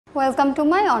Welcome to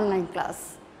my online class.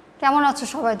 কেমন আছো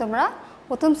সবাই তোমরা?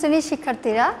 প্রথম শ্রেণীর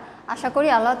শিক্ষার্থীরা, আশা করি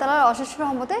আল্লাহ তাআলার অশেষ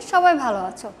রহমতে সবাই ভালো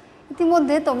আছো।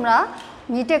 ইতিমধ্যে তোমরা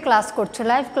মিটে ক্লাস করছো,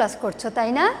 লাইভ ক্লাস করছো,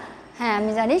 তাই না? হ্যাঁ,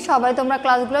 আমি জানি সবাই তোমরা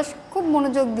ক্লাসগুলো খুব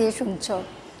মনোযোগ দিয়ে শুনছো।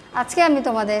 আজকে আমি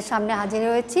তোমাদের সামনে হাজির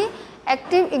হয়েছি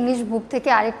অ্যাক্টিভ ইংলিশ বুক থেকে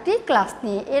আরেকটি ক্লাস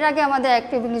নিয়ে। এর আগে আমাদের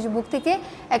অ্যাক্টিভ ইংলিশ বুক থেকে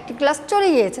একটি ক্লাস চলে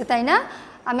গিয়েছে, তাই না?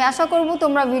 আমি আশা করব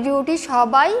তোমরা ভিডিওটি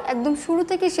সবাই একদম শুরু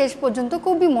থেকে শেষ পর্যন্ত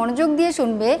খুবই মনোযোগ দিয়ে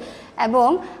শুনবে এবং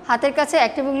হাতের কাছে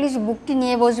অ্যাক্টিভ ইংলিশ বুকটি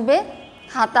নিয়ে বসবে,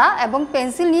 খাতা এবং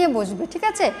পেন্সিল নিয়ে বসবে, ঠিক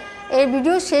আছে? এই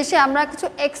ভিডিও শেষে আমরা কিছু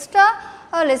এক্সট্রা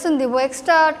লেসন দিব,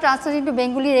 এক্সট্রা ট্রান্সলেট টু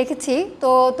বেঙ্গলি রেখেছি। তো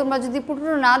তোমরা যদি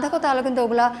পুরো না দেখো তাহলে কিন্তু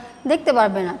ওগুলা দেখতে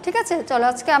পারবে না, ঠিক আছে? চলো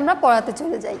আজকে আমরা পড়াতে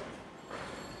চলে যাই।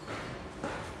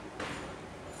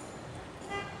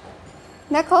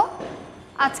 দেখো,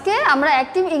 আজকে আমরা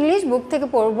অ্যাক্টিভ ইংলিশ বুক থেকে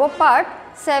পড়ব পার্ট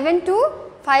 7 to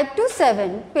 5 to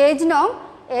 7, পেজ নং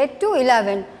 8 to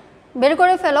 11। বের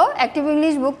করে ফেলো অ্যাক্টিভ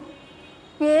ইংলিশ বুক,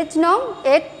 পেজ নং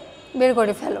 8 বের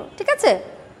করে ফেলো, ঠিক আছে?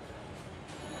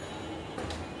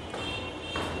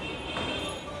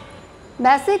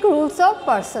 Basic rules of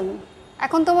person.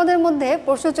 এখন তোমাদের মধ্যে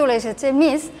প্রশ্ন চলে এসেছে,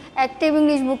 মিস অ্যাক্টিভ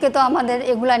ইংলিশ বুকে তো আমাদের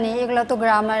এগুলা নেই, এগুলো তো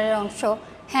গ্রামারের অংশ।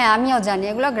 হ্যাঁ, আমিও জানি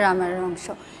এগুলো গ্রামারের অংশ,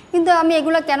 কিন্তু আমি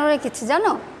এগুলা কেন রেখেছি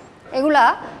জানো? এগুলা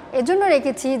এজন্য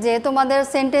রেখেছি যে তোমাদের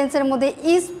সেন্টেন্সের মধ্যে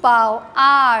ইজ পাও,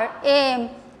 আর, এম,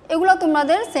 এগুলো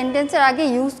তোমাদের সেন্টেন্সের আগে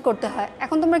ইউজ করতে হয়।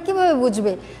 এখন তোমরা কিভাবে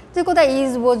বুঝবে যে কোথায়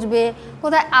ইজ বসবে,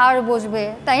 কোথায় আর বসবে,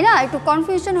 তাই না? একটু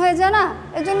কনফিউশন হয়ে যায় না?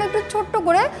 এর জন্য একটু ছোট্ট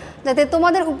করে, যাতে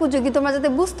তোমাদের উপযোগী তোমরা যাতে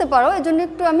বুঝতে পারো, এজন্য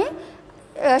একটু আমি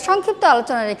সংক্ষিপ্ত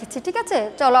আলোচনা রেখেছি, ঠিক আছে?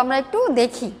 চলো আমরা একটু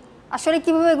দেখি আসলে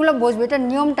কীভাবে এগুলো বসবে, এটার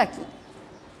নিয়মটা কী।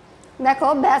 দেখো,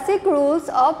 বেসিক রুলস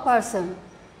অফ পারসন।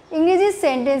 ইংরেজি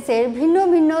সেন্টেন্সের ভিন্ন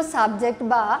ভিন্ন সাবজেক্ট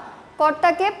বা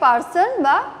কর্তাকে পারসন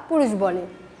বা পুরুষ বলে।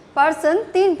 পারসন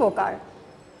 3 প্রকার।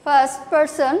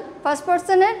 ফার্স্ট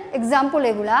পারসনের এক্সাম্পল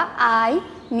এগুলা আই,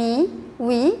 মি,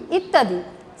 উই ইত্যাদি।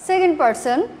 Second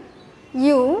person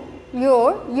you, your,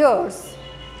 yours.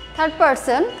 Third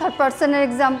পারসনের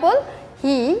example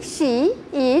he, she,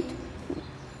 ইট,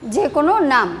 যে কোনো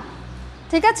নাম,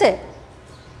 ঠিক আছে?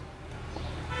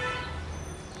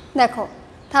 দেখো,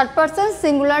 থার্ড পারসন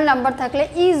সিঙ্গুলার নাম্বার থাকলে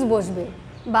ইজ বসবে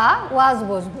বা ওয়াজ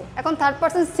বসবে। এখন থার্ড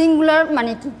পারসন সিঙ্গুলার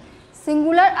মানে কি,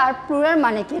 সিঙ্গুলার আর প্লুরাল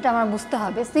মানে কি, এটা আমরা বুঝতে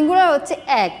হবে। সিঙ্গুলার হচ্ছে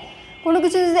এক, কোনো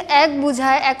কিছু যদি এক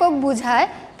বুঝায়, একক বুঝায়,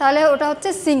 তাহলে ওটা হচ্ছে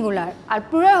সিঙ্গুলার। আর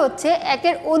প্লুরাল হচ্ছে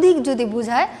একের অধিক যদি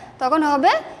বুঝায়, তখন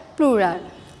হবে প্লুরাল।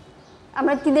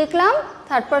 আমরা কি দেখলাম?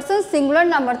 থার্ড পারসন সিঙ্গুলার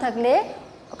নাম্বার থাকলে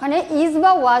ওখানে ইজ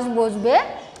বা ওয়াজ বসবে,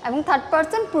 এবং থার্ড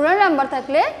পারসন প্লুরাল নাম্বার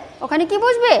থাকলে ওখানে কি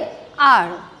বসবে? আর।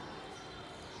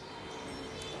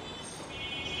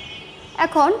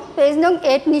 এখন পেজ নং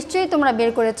 8 নিশ্চয়ই তোমরা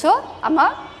বের করেছো, আমরা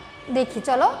দেখি,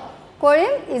 চলো।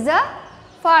 করিম ইজ আ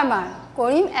ফার্মার।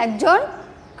 করিম একজন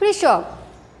কৃষক।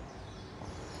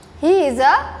 He is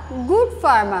a good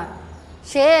farmer.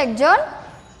 সে একজন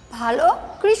ভালো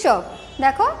কৃষক।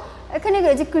 দেখো, এখানে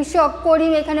যে কৃষক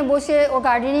করিম এখানে বসে ও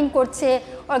গার্ডেনিং করছে,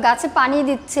 ওর গাছে পানি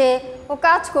দিচ্ছে, ও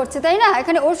কাজ করছে, তাই না?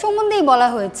 এখানে ওর সম্বন্ধেই বলা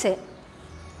হয়েছে।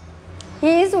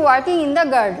 He is working in the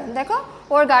garden. দেখো,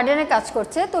 ওর গার্ডেনে কাজ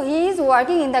করছে, তো he is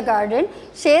working in the garden,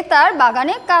 সে তার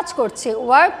বাগানে কাজ করছে।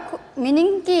 ওয়ার্ক মিনিং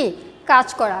কি? কাজ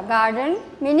করা। গার্ডেন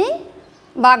মিনিং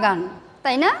বাগান,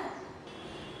 তাই না?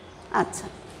 আচ্ছা,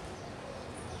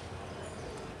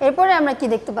 এরপরে আমরা কি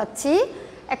দেখতে পাচ্ছি?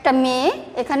 একটা মেয়ে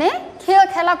এখানে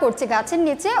খেলা করছে, গাছের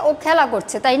নিচে ও খেলা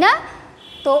করছে, তাই না?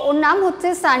 তো ওর নাম হচ্ছে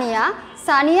Sania.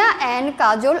 Sania and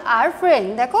Kajal R friend.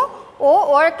 দেখো,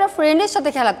 ওর একটা ফ্রেন্ডের সাথে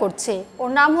খেলা করছে, ওর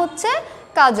নাম হচ্ছে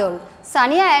কাজল।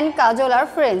 Sania and Kajal R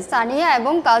friend. Sania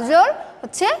এবং কাজল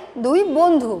হচ্ছে 2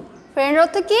 বন্ধু। ফ্রেন্ড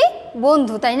অর্থ কি?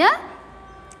 বন্ধু, তাই না?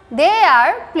 দে are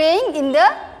playing in the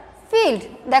field.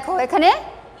 দেখো, এখানে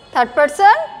থার্ড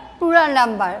পারসন প্লুরাল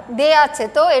নাম্বার, দে আছে,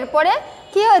 তো এরপরে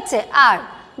কি হচ্ছে? আর।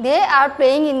 দে are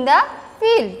playing in the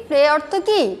field. Play অর্থ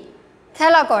কি?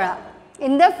 খেলা করা।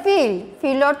 ইন দ্য ফিল্ড,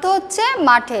 ফিল্ড অর্থ হচ্ছে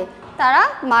মাঠে, তারা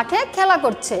মাঠে খেলা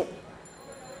করছে।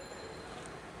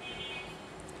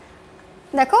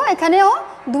 দেখো, এখানেও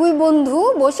 2 বন্ধু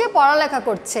বসে পড়ালেখা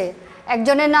করছে।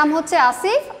 একজনের নাম হচ্ছে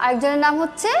আসিফ, আরেকজনের নাম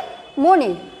হচ্ছে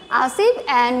মনির। Asif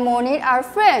and Monir R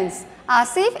friends.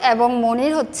 Asif এবং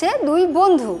মনির হচ্ছে 2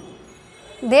 বন্ধু।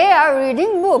 দে আর রিডিং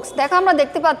বুকস। দেখো, আমরা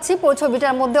দেখতে পাচ্ছি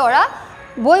ছবিটার মধ্যে ওরা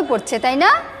বই পড়ছে, তাই না?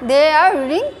 দে আর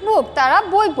রিডিং বুক, তারা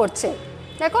বই পড়ছে।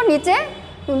 দেখো, নিচে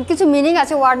কিছু মিনিং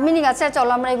আছে, ওয়ার্ড মিনিং আছে,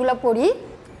 চলো আমরা এগুলো পড়ি।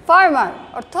 ফার্মার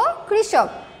অর্থ কৃষক।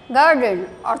 গার্ডেন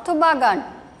অর্থ বাগান।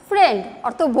 ফ্রেন্ড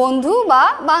অর্থ বন্ধু বা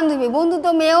বান্ধবী। বন্ধু তো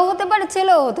মেয়েও হতে পারে,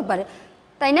 ছেলেও হতে পারে,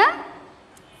 তাই না?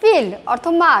 ফিল্ড অর্থ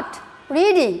মাঠ।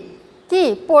 রিডিং কি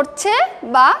পড়ছে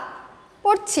বা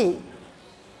পড়ছি।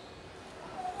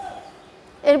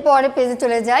 এরপরে পেজে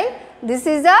চলে যাই। This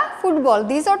is a football.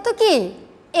 This অর্থ কি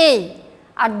এই,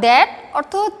 আর দ্যাট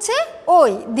অর্থ হচ্ছে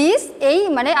ওই। দিস এই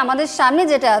মানে আমাদের সামনে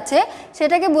যেটা আছে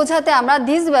সেটাকে বোঝাতে আমরা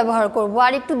দিস ব্যবহার করব।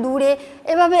 আর একটু দূরে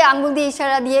এভাবে আঙ্গুল দিয়ে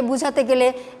ইশারা দিয়ে বোঝাতে গেলে,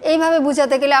 এইভাবে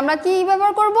বোঝাতে গেলে আমরা কি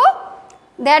ব্যবহার করব,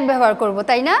 দ্যাট ব্যবহার করব,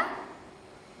 তাই না?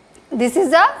 দিস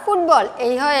ইজ আ ফুটবল,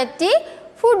 এই হয় একটি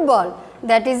football.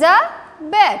 That is a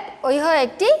bat, ওই হয়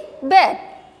একটি ব্যাট।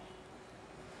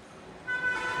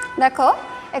 দেখো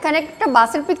এখানে একটা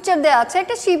বাসের পিকচার দেওয়া আছে,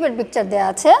 একটা শিপের পিকচার দেওয়া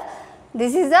আছে।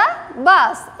 দিস ইজ আ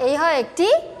বাস, এই হয় একটি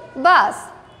বাস।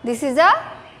 This is a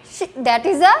that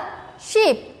is a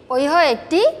sheep, ওই হয়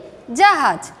একটি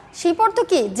জাহাজ। শিপ অর্থ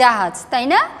কি জাহাজ, তাই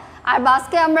না? আর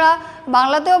বাসকে আমরা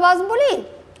বাংলাতেও বাস বলি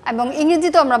এবং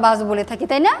ইংরেজিতেও আমরা বাস বলে থাকি,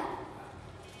 তাই না?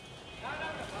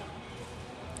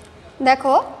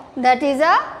 দেখো দ্যাট ইজ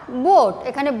আ বোট,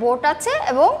 এখানে বোট আছে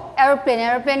এবং এরোপ্লেন,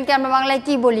 এরোপ্লেনকে আমরা বাংলায়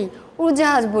কি বলি,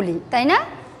 উড়োজাহাজ বলি, তাই না?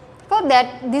 তো that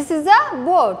this is a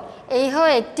boat, এই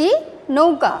হয় একটি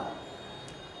নৌকা।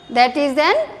 দ্যাট ইজ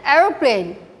অ্যান এরোপ্লেন,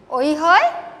 ওই হয়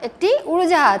একটি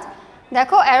উড়োজাহাজ।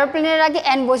 দেখো এরোপ্লেনের আগে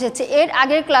অ্যান বসেছে, এর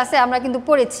আগের ক্লাসে আমরা কিন্তু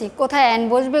পড়েছি কোথায় অ্যান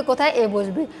বসবে কোথায় এ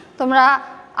বসবে। তোমরা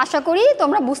আশা করি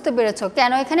তোমরা বুঝতে পেরেছো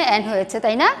কেন এখানে অ্যান হয়েছে,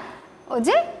 তাই না? ও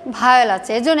যে ভায়োল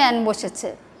আছে এজন্য অ্যান বসেছে।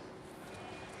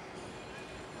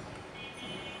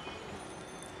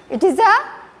 ইট ইজ আ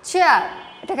চেয়ার,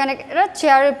 এখানে একটা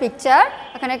চেয়ারের পিকচার,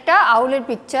 এখানে একটা আউলের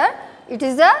picture. It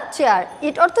is a chair.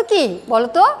 ইট অর্থ কি বলো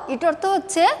তো? ইট অর্থ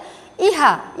হচ্ছে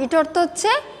ইহা, ইট অর্থ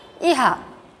হচ্ছে ইহা।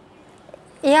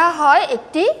 ইহা হয়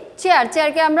একটি চেয়ার,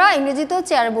 চেয়ারকে আমরা ইংরেজিতেও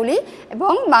চেয়ার বলি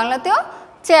এবং বাংলাতেও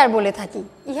চেয়ার বলে থাকি।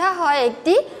 ইহা হয়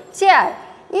একটি চেয়ার।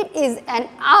 ইট ইজ অ্যান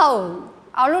আউল,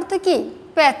 আউল অর্থ কি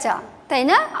পেঁচা, তাই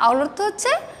না? আউল অর্থ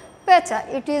হচ্ছে পেঁচা।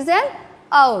 ইট ইজ অ্যান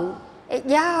আউল,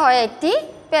 ইহা হয় একটি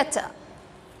পেঁচা।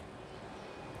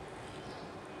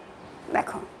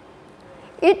 দেখো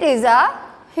it is a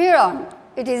Hiron,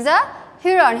 it is a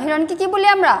হিরন, হিরনকে কি বলি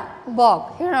আমরা বক,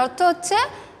 হিরন অর্থ হচ্ছে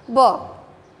বক।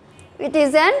 ইট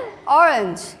ইজ অ্যান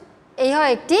অরেঞ্জ, এই হয়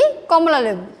একটি কমলা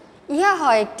লেবু, ইহা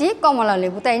হয় একটি কমলা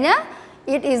লেবু, তাই না?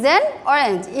 ইট ইজ অ্যান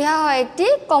অরেঞ্জ, ইহা হয় একটি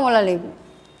কমলা লেবু।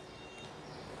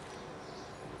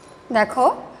 দেখো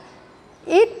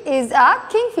ইট ইজ আ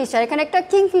কিংফিশার, এখানে একটা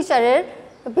কিংফিশারের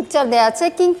পিকচার দেওয়া আছে।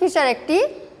 কিংফিশার একটি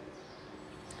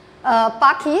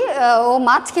পাখি, ও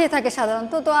মাছ খেয়ে থাকে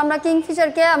সাধারণত। তো আমরা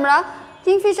কিংফিশারকে আমরা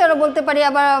কিংফিশারও বলতে পারি,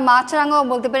 আবার মাছরাঙাও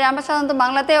বলতে পারি। আমরা সাধারণত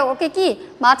বাংলাতে ওকে কি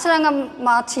মাছরাঙা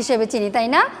মাছ হিসেবে চিনি, তাই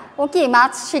না? ও কি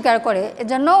মাছ শিকার করে,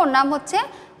 এজন্য ওর নাম হচ্ছে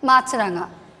মাছরাঙা।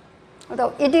 তো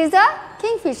ইট ইজ আ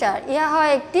কিংফিশার, ইহা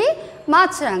হয় একটি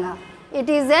মাছরাঙা। It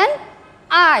is an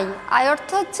I, I অর্থ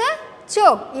হচ্ছে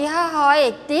চোখ, ইহা হয়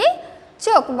একটি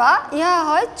চোখ বা ইহা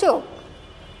হয় চোখ।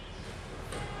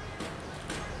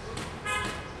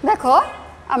 দেখো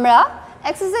আমরা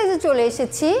এক্সারসাইজে চলে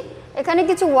এসেছি। এখানে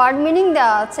কিছু ওয়ার্ড মিনিং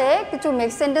দেওয়া আছে, কিছু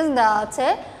মেক সেন্টেন্স দেওয়া আছে।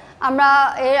 আমরা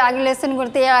এর আগের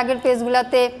লেসনগুলোতে, এর আগের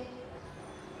পেজগুলোতে,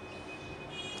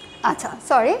 আচ্ছা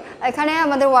সরি, এখানে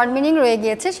আমাদের ওয়ার্ড মিনিং রয়ে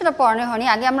গিয়েছে, সেটা পড়ানো হয়নি।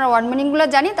 আগে আমরা ওয়ার্ড মিনিংগুলো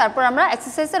জানি, তারপর আমরা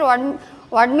এক্সারসাইজের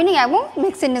ওয়ার্ড মিনিং এবং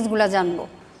মেক সেন্টেন্সগুলো জানবো।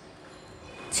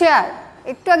 চেয়ার,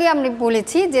 একটু আগে আমরা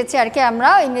বলেছি যে চেয়ারকে আমরা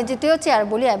ইংরেজিতেও চেয়ার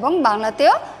বলি এবং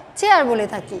বাংলাতেও চেয়ার বলে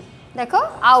থাকি। দেখো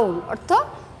আউল অর্থ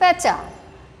পেঁচা,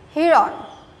 হিরন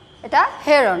এটা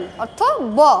হেরন অর্থ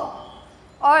বক,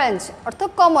 অরেঞ্জ অর্থ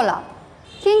কমলা,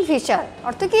 কিংফিশার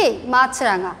অর্থ কি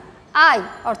মাছরাঙা, আই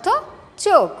অর্থ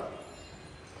চোখ।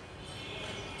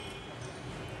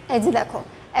 এই যে দেখো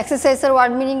এক্সারসাইজের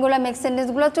ওয়ার্ড মিনিংগুলো মেক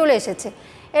সেন্টেন্সগুলো চলে এসেছে।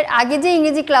 এর আগে যে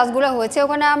ইংরেজি ক্লাসগুলো হয়েছে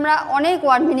ওখানে আমরা অনেক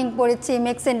ওয়ার্ড মিনিং পড়েছি,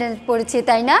 মেক সেন্টেন্স পড়েছি,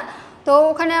 তাই না? তো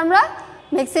ওখানে আমরা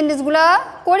মেক সেন্টেন্সগুলো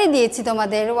করে দিয়েছি,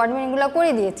 তোমাদের ওয়ার্ড মিনিংগুলো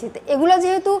করে দিয়েছি। তো এগুলো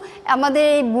যেহেতু আমাদের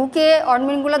এই বুকে ওয়ার্ড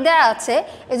মিনিংগুলো দেওয়া আছে,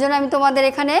 এজন্য আমি তোমাদের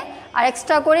এখানে আর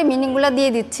এক্সট্রা করে মিনিংগুলো দিয়ে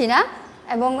দিচ্ছি না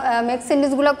এবং মেক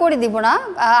সেন্টেন্সগুলো করে দিব না।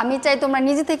 আমি চাই তোমরা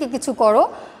নিজে থেকে কিছু করো,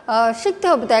 শিখতে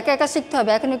হবে তো, একা একা শিখতে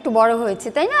হবে, এখন একটু বড় হয়েছে,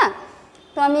 তাই না?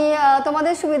 তো আমি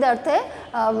তোমাদের সুবিধার্থে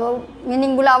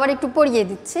মিনিংগুলো আবার একটু পড়িয়ে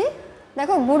দিচ্ছি।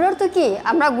 দেখো গুড অর্থ কি,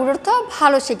 আমরা গুড অর্থ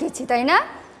ভালো শিখেছি, তাই না?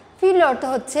 ফিল্ড অর্থ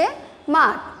হচ্ছে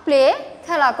মাঠ, প্লে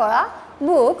খেলা করা,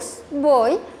 বুকস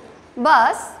বই,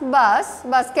 বাস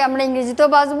বাসকে আমরা ইংরেজিতেও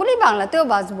বাস বলি, বাংলাতেও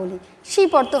বাস বলি।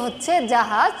 শিপ অর্থ হচ্ছে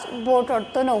জাহাজ, বোট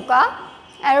অর্থ নৌকা,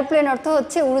 এরোপ্লেন অর্থ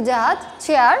হচ্ছে উড়োজাহাজ,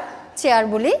 চেয়ার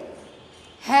বলি,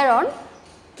 হেরন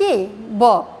কি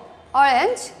বক,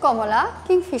 অরেঞ্জ কমলা,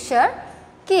 কিংফিশার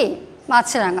কি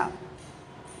মাছরাঙা।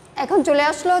 এখন চলে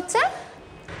আসলো হচ্ছে,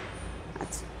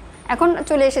 আচ্ছা এখন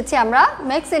চলে এসেছি আমরা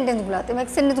মেক সেন্টেন্সগুলোতে। মেক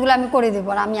সেন্টেন্সগুলো আমি করে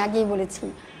দেবো না, আমি আগেই বলেছি।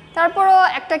 তারপরও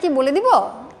একটা কি বলে দিব,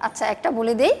 আচ্ছা একটা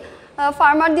বলে দিই,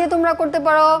 ফার্মার দিয়ে তোমরা করতে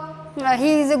পারো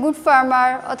he is a good farmer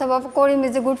অথবা করিম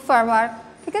ইজ এ গুড ফার্মার,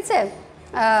 ঠিক আছে।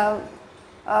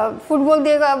 ফুটবল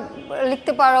দিয়ে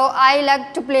লিখতে পারো I like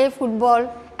to play football,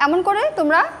 এমন করে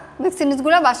তোমরা মিক্স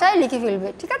সেন্টেন্সগুলো বাসায় লিখে ফেলবে,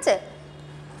 ঠিক আছে।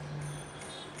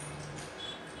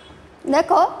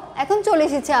 দেখো এখন চলে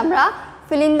এসেছি আমরা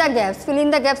fill in the gaps. Fill in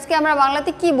the গ্যাপসকে আমরা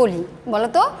বাংলাতে কি বলি বলো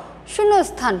তো?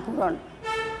 শূন্যস্থান পূরণ।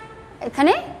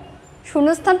 এখানে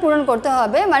শূন্যস্থান পূরণ করতে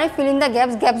হবে, মানে ফিল ইন দ্য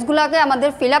গ্যাপস, গ্যাপসগুলোকে আমাদের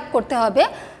ফিল আপ করতে হবে।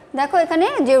 দেখো এখানে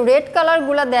যে রেড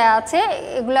কালারগুলো দেয়া আছে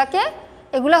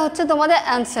এগুলা হচ্ছে তোমাদের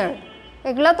অ্যান্সার,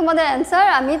 এগুলা তোমাদের অ্যান্সার।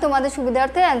 আমি তোমাদের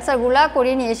সুবিধার্থে অ্যান্সারগুলা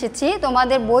করে নিয়ে এসেছি।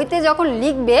 তোমাদের বইতে যখন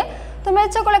লিখবে তোমরা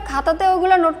ইচ্ছা করলে খাতাতে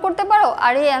ওগুলো নোট করতে পারো,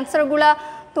 আর এই অ্যান্সারগুলা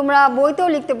তোমরা বইতেও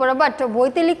লিখতে পারো, বাট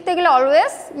বইতে লিখতে গেলে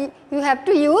always you have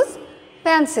to use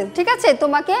pencil, ঠিক আছে।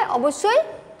 তোমাকে অবশ্যই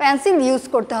পেন্সিল ইউজ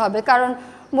করতে হবে, কারণ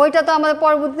বইটা তো আমাদের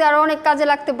পরবর্তীতে আরও অনেক কাজে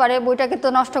লাগতে পারে, বইটাকে তো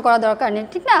নষ্ট করা দরকার নেই,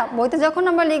 ঠিক না। বইতে যখন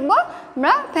আমরা লিখবো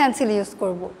আমরা পেন্সিল ইউজ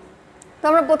করব। তো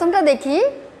আমরা প্রথমটা দেখি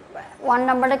 1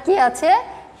 নাম্বারটা কী আছে,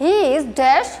 হি ইজ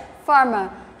ড্যাশ ফার্মার।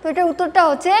 তো এটার উত্তরটা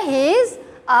হচ্ছে he is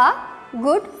a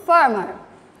good farmer.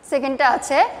 সেকেন্ডটা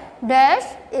আছে ড্যাশ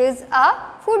ইজ আ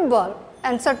ফুটবল,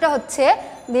 অ্যান্সারটা হচ্ছে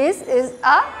দিস ইজ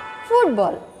আ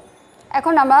ফুটবল।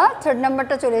 এখন আমরা 3rd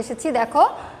নাম্বারটা চলে এসেছি। দেখো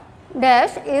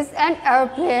dash is an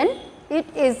aeroplane, it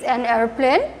is an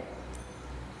aeroplane.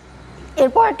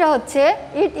 এরপরটা হচ্ছে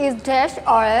it is dash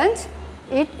orange,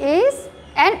 it is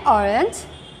an orange.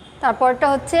 তারপরটা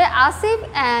হচ্ছে Asif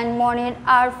and Monir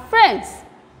R friends,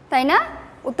 তাই না?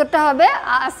 উত্তরটা হবে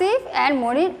Asif and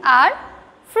Monir R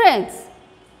friends.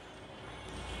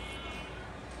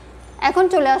 এখন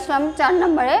চলে আসলাম 4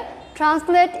 নম্বরে,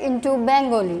 ট্রান্সলেট ইনটু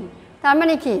বেঙ্গলি। তার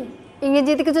মানে কি,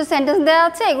 ইংরেজিতে কিছু সেন্টেন্স দেওয়া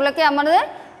আছে, এগুলোকে আমাদের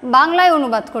বাংলায়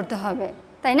অনুবাদ করতে হবে,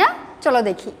 তাই না? চলো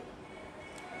দেখি।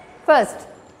 First,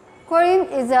 Karim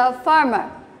is a farmer.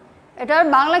 এটার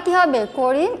বাংলা কি হবে?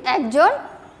 করিম একজন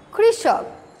কৃষক।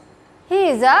 He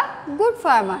is a good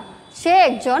farmer, সে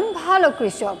একজন ভালো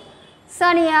কৃষক।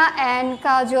 Sania and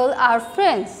Kajal R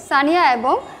friends, Sania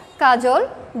এবং কাজল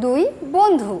 2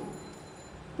 বন্ধু।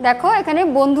 দেখো এখানে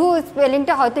বন্ধু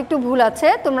স্পেলিংটা হয়তো একটু ভুল আছে,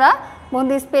 তোমরা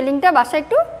বন্ধু স্পেলিংটা বাসায়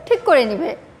একটু ঠিক করে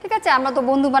নিবে, ঠিক আছে। আমরা তো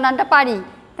বন্ধু বানানটা পারি,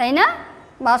 তাই না?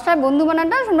 বাসায় বন্ধু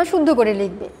বানানটা তোমরা শুদ্ধ করে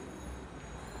লিখবে।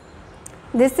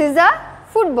 দিস ইজ আ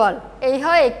ফুটবল, এই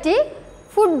হয় একটি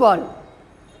football.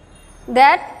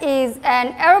 That is an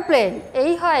aeroplane,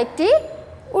 এই হয় একটি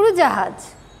উড়োজাহাজ।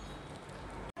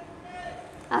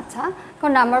 আচ্ছা,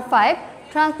 এখন নাম্বার 5,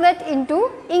 ট্রান্সলেট ইনটু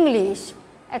ইংলিশ।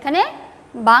 এখানে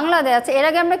বাংলা দেওয়া আছে, এর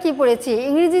আগে আমরা কি পড়েছি?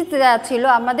 ইংরেজিতে দেওয়া ছিল,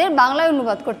 আমাদের বাংলায়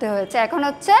অনুবাদ করতে হয়েছে। এখন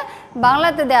হচ্ছে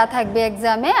বাংলাতে দেওয়া থাকবে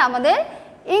এক্সামে, আমাদের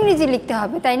ইংরেজি লিখতে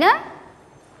হবে, তাই না?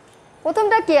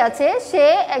 প্রথমটা কি আছে? সে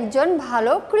একজন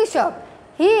ভালো কৃষক,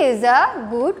 he is a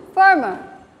good farmer.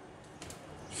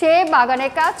 সে বাগানে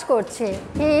কাজ করছে,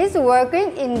 he is working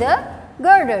in the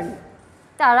garden.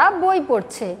 তারা বই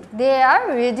পড়ছে, দে আর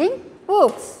রিডিং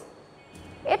বুকস।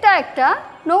 এটা একটা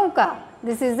নৌকা,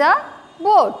 দিস ইজ আ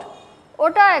বোট।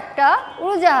 ওটা একটা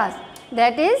উড়োজাহাজ,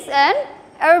 that is an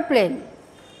aeroplane.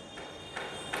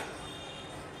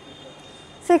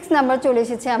 6 number চলে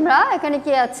এসেছি আমরা। এখানে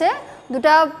কি আছে?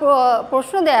 2টা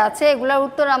প্রশ্ন দেওয়া আছে, এগুলোর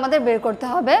উত্তর আমাদের বের করতে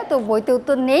হবে। তো বইতে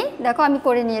উত্তর নেই, দেখো আমি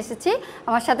করে নিয়ে এসেছি।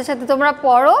 আমার সাথে সাথে তোমরা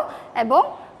পড়ো এবং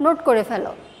নোট করে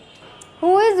ফেলো। হু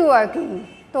ইজ ওয়ার্কিং,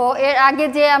 তো এর আগে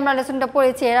যে আমরা লেসনটা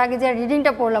পড়েছি, এর আগে যে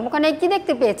রিডিংটা পড়লাম, ওখানে কি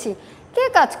দেখতে পেয়েছি? কে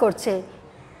কাজ করছে?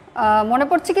 মনে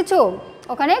পড়ছে কিছু?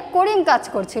 ওখানে করিম কাজ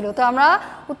করছিল। তো আমরা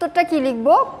উত্তরটা কি লিখব?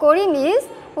 করিম is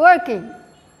working.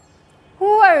 Who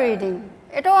are reading,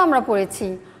 এটাও আমরা পড়েছি।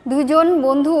 2 জন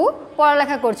বন্ধু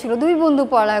পড়ালেখা করছিল, 2 বন্ধু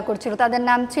পড়ালেখা করছিল। তাদের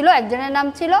নাম ছিল, একজনের নাম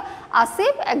ছিল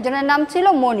আসিফ, একজনের নাম ছিল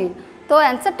মনির। তো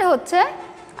অ্যান্সারটা হচ্ছে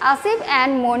Asif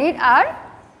and Monir are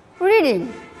reading,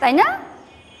 তাই না?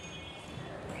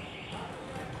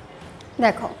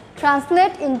 দেখো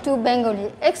ট্রান্সলেট ইনটু বেঙ্গলি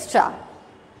এক্সট্রা।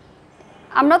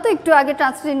 আমরা তো একটু আগে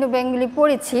ট্রান্সলেট ইনটু বেঙ্গলি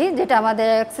পড়েছি, যেটা আমাদের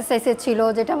এক্সারসাইজে ছিল,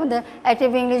 যেটা আমাদের অ্যাক্টিভ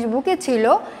ইংলিশ বুকে ছিল।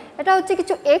 এটা হচ্ছে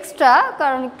কিছু এক্সট্রা,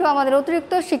 কারণ একটু আমাদের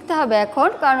অতিরিক্ত শিখতে হবে এখন,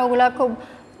 কারণ ওগুলা খুব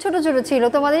ছোট ছোট ছিল।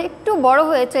 তোমাদের একটু বড়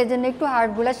হয়েছে, এই জন্য একটু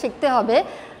হার্ডগুলো শিখতে হবে।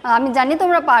 আমি জানি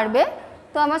তোমরা পারবে।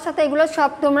 তো আমার সাথে এগুলো সব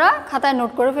তোমরা খাতায়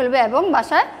নোট করে ফেলবে এবং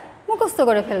বাসায় মুখস্থ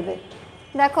করে ফেলবে।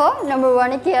 দেখো নাম্বার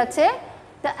 1-এ কী আছে?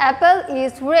 দ্য অ্যাপেল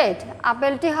ইজ রেড,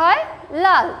 আপেলটি হয়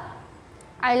লাল।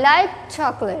 আই লাইক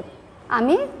চকলেট,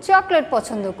 আমি চকলেট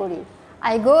পছন্দ করি।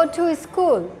 আই গো টু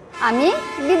স্কুল, আমি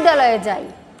বিদ্যালয়ে যাই।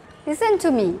 লিসেন টু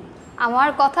মি, আমার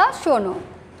কথা শোনো।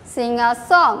 সিং আ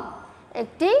সং,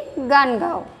 একটি গান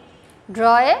গাও। ড্র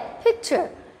এ পিকচার,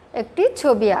 একটি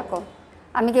ছবি আঁকো।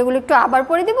 আমি কি এগুলো একটু আবার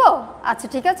পড়ে দিব? আচ্ছা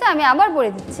ঠিক আছে, আমি আবার পড়ে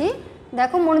দিচ্ছি।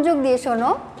 দেখো মনোযোগ দিয়ে শোনো।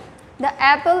 দ্য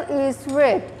অ্যাপল ইজ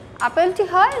রেড, আপেলটি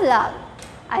হয় লাল।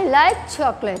 আই লাইক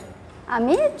চকলেট,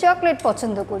 আমি চকলেট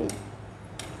পছন্দ করি।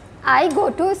 আই গো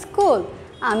টু স্কুল,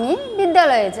 আমি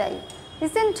বিদ্যালয়ে যাই।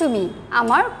 লিসেন টু মি,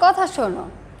 আমার কথা শোনো।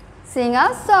 সিং আ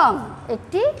সং,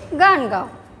 একটি গান গাও।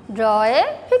 ড্র এ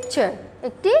পিকচার,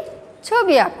 একটি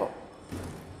ছবি আঁকো।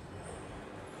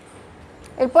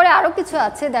 এরপরে আরও কিছু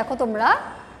আছে, দেখো তোমরা।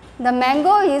 দ্য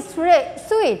ম্যাঙ্গো ইজ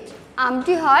সুইট,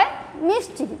 আমটি হয়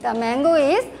মিষ্টি। দ্য ম্যাঙ্গো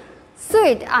ইজ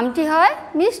সুইট, আমটি হয়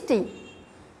মিষ্টি।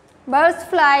 Birds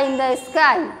fly in the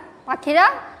sky, পাখিরা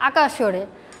আকাশ ওড়ে।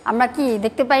 আমরা কি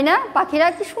দেখতে পাই না? পাখিরা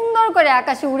কি সুন্দর করে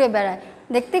আকাশে উড়ে বেড়ায়,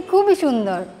 দেখতে খুবই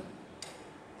সুন্দর।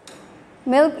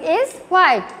 মিল্ক ইজ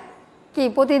হোয়াইট, কি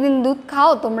প্রতিদিন দুধ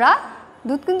খাও তোমরা?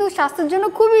 দুধ কিন্তু স্বাস্থ্যের জন্য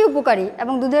খুবই উপকারী।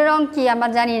 এবং দুধের রং কি আমরা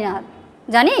জানি না?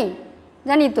 জানি?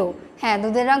 জানি তো। হ্যাঁ,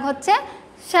 দুধের রং হচ্ছে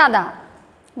সাদা।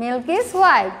 মিল্ক ইজ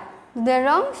হোয়াইট, দুধের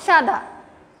রং সাদা।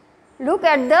 লুক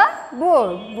অ্যাট দ্য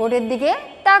বোর্ড, বোর্ডের দিকে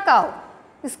তাকাও।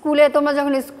 স্কুলে তোমরা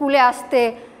যখন স্কুলে আসতে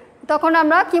তখন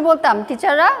আমরা কি বলতাম?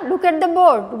 টিচাররা লুক অ্যাট দ্য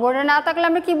বোর্ড, বোর্ডে না তাকালে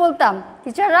আমরা কি বলতাম?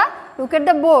 টিচাররা লুক অ্যাট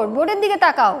দ্য বোর্ড, বোর্ডের দিকে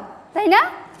তাকাও, তাই না?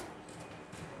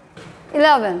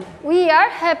 11, উই আর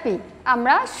হ্যাপি,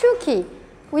 আমরা সুখী।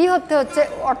 উই হচ্ছে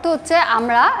অর্থ হচ্ছে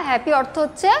আমরা, হ্যাপি অর্থ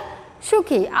হচ্ছে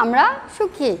সুখী, আমরা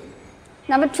সুখী।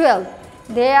 নাম্বার 12,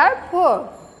 দে আর পোর,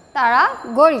 তারা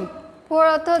গরিব। পোর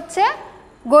অর্থ হচ্ছে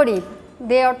গরিব,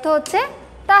 দে অর্থ হচ্ছে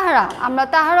তাহারা। আমরা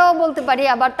তাহারাও বলতে পারি,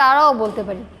 আবার তারাও বলতে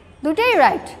পারি, দুটোই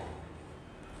রাইট।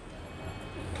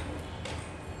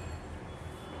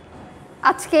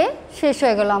 আজকে শেষ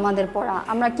হয়ে গেল আমাদের পড়া।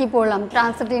 আমরা কি পড়লাম?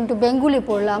 ট্রান্সলেট ইন্টু বেঙ্গলি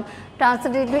পড়লাম,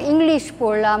 ট্রান্সলেট ইন্টু ইংলিশ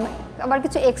পড়লাম, আবার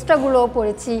কিছু এক্সট্রাগুলোও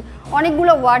পড়েছি,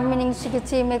 অনেকগুলো ওয়ার্ড মিনিং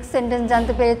শিখেছি, মেক সেন্টেন্স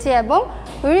জানতে পেরেছি এবং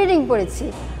রিডিং পড়েছি।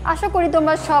 আশা করি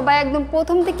তোমরা সবাই একদম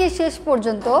প্রথম থেকে শেষ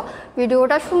পর্যন্ত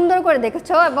ভিডিওটা সুন্দর করে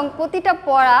দেখেছো এবং প্রতিটা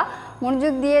পড়া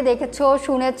মনোযোগ দিয়ে দেখেছো,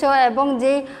 শুনেছো এবং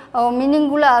যেই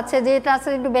মিনিংগুলো আছে, যে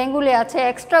ট্রান্সলেট ইন্টু বেঙ্গলি আছে,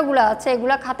 এক্সট্রাগুলো আছে,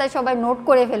 এগুলো খাতায় সবাই নোট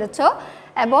করে ফেলেছো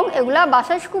এবং এগুলা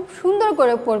বাসায় খুব সুন্দর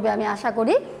করে পড়বে আমি আশা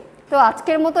করি। তো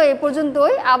আজকের মতো এই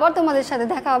পর্যন্তই, আবার তোমাদের সাথে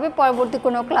দেখা হবে পরবর্তী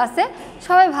কোনো ক্লাসে।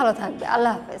 সবাই ভালো থাকবে,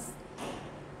 আল্লাহ হাফেজ।